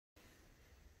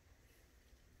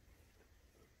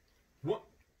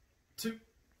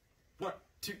1,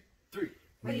 2, 3.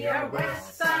 We are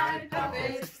Westside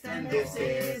Puppets, and this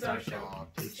is our show,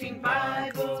 teaching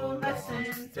Bible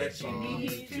lessons that you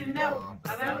need to know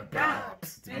about God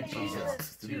and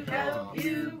Jesus to help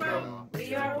you grow.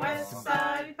 We are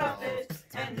Westside Puppets,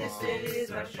 and this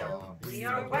is our show. We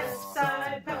are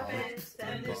Westside Puppets,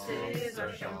 and this is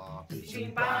our show,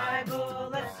 teaching Bible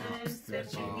lessons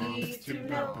that you need to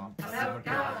know about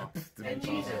God and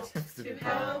Jesus to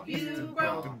help you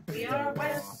grow. We are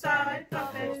Westside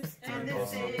Puppets, and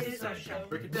this is our show.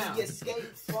 Break it down. We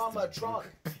escaped from a trunk.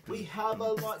 We have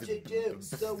a lot to do,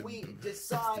 so we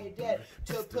decided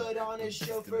to put on a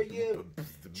show for you.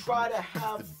 Try to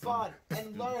have fun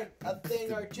and learn a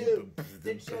thing or two.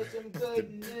 Then share some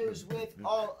good news with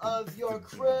all of your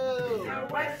crew. We are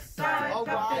Westside All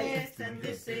Puppets, right. and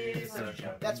this is our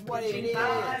show. That's what it Teaching is.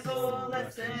 Bible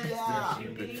lessons Yeah. that you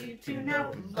need to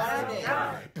know Learn about it.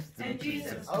 God and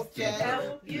Jesus Okay. to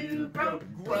help you grow.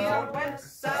 We are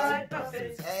Westside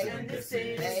Puppets, and this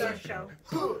is our show.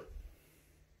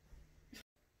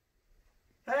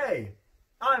 Hey,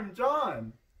 I'm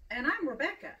John. And I'm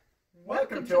Rebecca.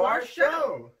 Welcome to our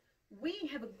show. We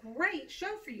have a great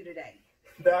show for you today.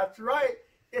 That's right.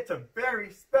 It's a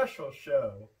very special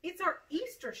show. It's our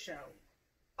Easter show.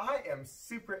 I am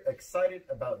super excited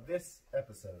about this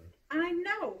episode. I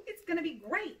know, it's going to be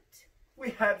great. We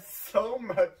had so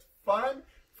much fun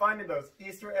finding those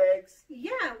Easter eggs.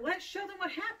 Yeah, let's show them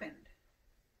what happened.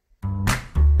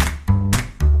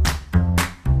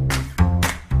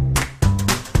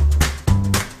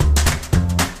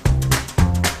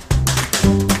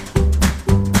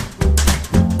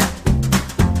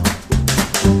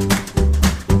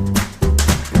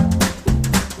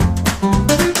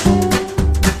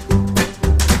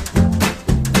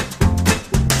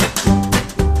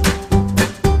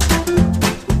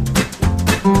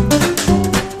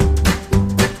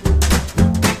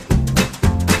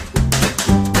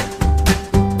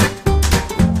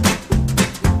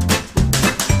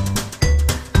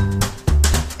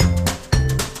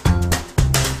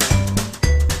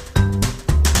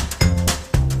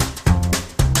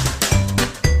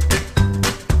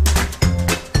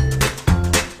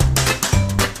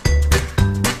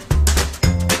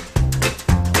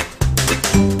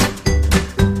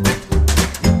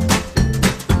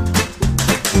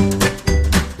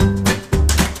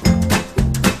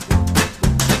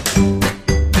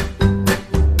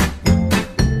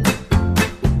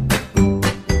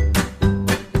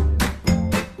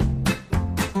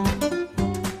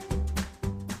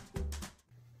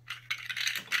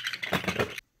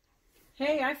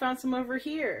 Hey, I found some over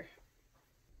here.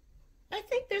 I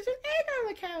think there's an egg on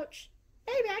the couch.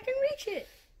 Maybe I can reach it.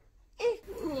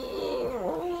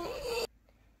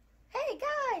 Hey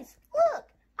guys, look,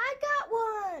 I got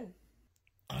one.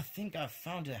 I think I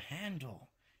found a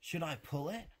handle. Should I pull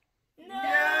it?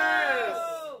 Yes!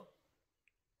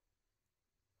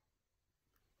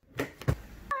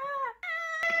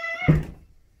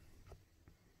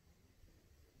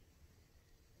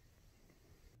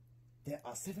 There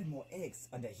are 7 more eggs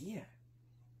under here.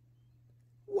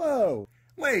 Whoa.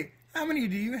 Wait, how many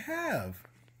do you have?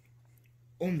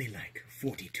 Only like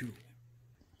 42.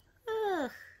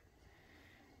 Ugh.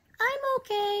 I'm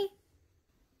okay.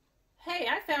 Hey,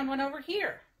 I found one over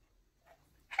here.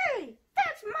 Hey,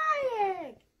 that's my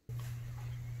egg.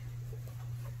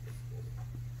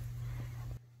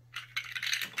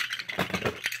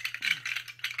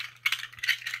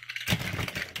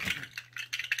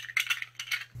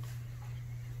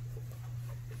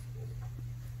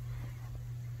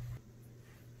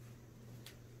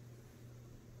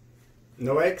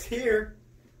 No eggs here.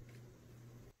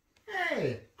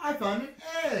 Hey, I found an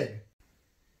egg.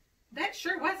 That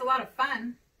sure was a lot of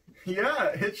fun. Yeah,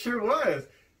 it sure was.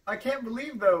 I can't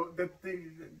believe though that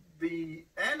the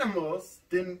animals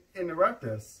didn't interrupt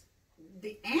us.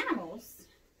 The animals?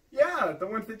 Yeah, the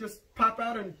ones that just pop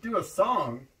out and do a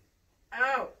song.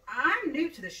 Oh, I'm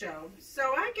new to the show, so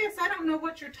I guess I don't know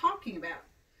what you're talking about.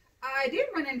 I did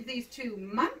run into these 2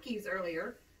 monkeys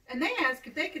earlier, and they asked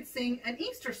if they could sing an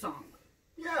Easter song.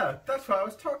 Yeah, that's what I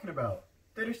was talking about.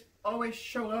 They just always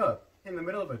show up in the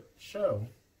middle of a show.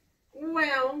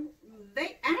 Well,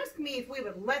 they asked me if we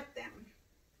would let them.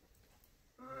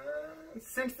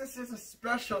 Since this is a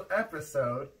special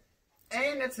episode,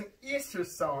 and it's an Easter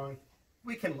song,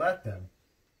 we can let them.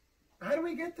 How do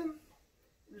we get them?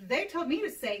 They told me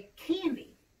to say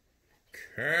candy.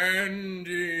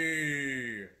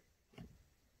 Candy.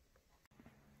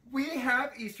 We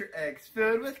have Easter eggs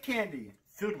filled with candy.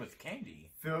 Filled with candy.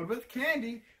 Filled with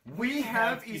candy. We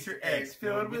have Easter eggs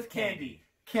filled with candy.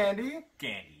 Candy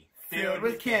Candy. filled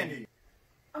with candy.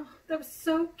 Oh, that was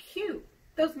so cute.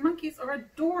 Those monkeys are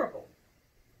adorable.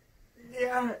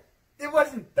 Yeah, it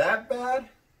wasn't that bad.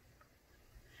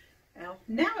 Well,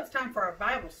 now it's time for our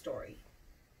Bible story.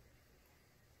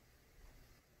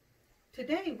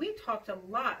 Today we talked a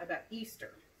lot about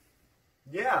Easter.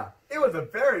 Yeah, it was a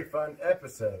very fun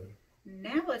episode.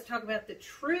 Now let's talk about the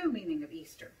true meaning of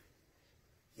Easter.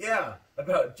 Yeah,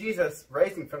 about Jesus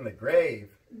rising from the grave.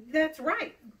 That's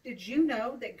right. Did you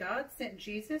know that God sent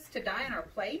Jesus to die in our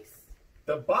place?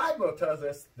 The Bible tells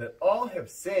us that all have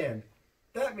sinned.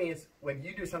 That means when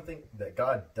you do something that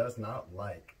God does not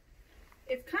like.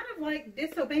 It's kind of like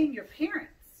disobeying your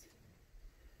parents.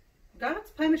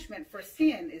 God's punishment for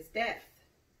sin is death.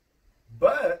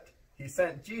 But he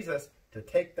sent Jesus to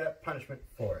take that punishment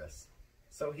for us.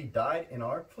 So he died in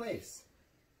our place.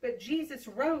 But Jesus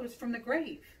rose from the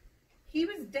grave. He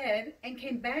was dead and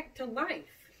came back to life.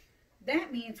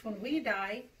 That means when we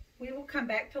die, we will come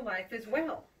back to life as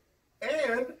well.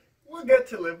 And we'll get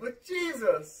to live with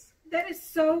Jesus. That is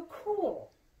so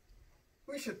cool.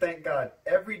 We should thank God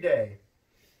every day.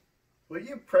 Will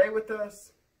you pray with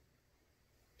us?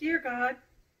 Dear God,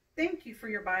 thank you for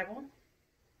your Bible.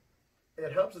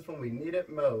 It helps us when we need it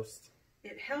most.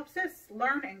 It helps us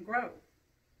learn and grow.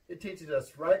 It teaches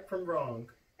us right from wrong.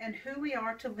 And who we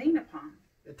are to lean upon.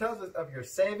 It tells us of your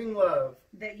saving love.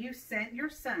 That you sent your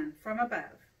Son from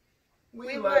above.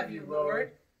 We love you,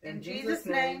 Lord. In Jesus'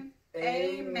 name,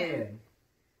 amen.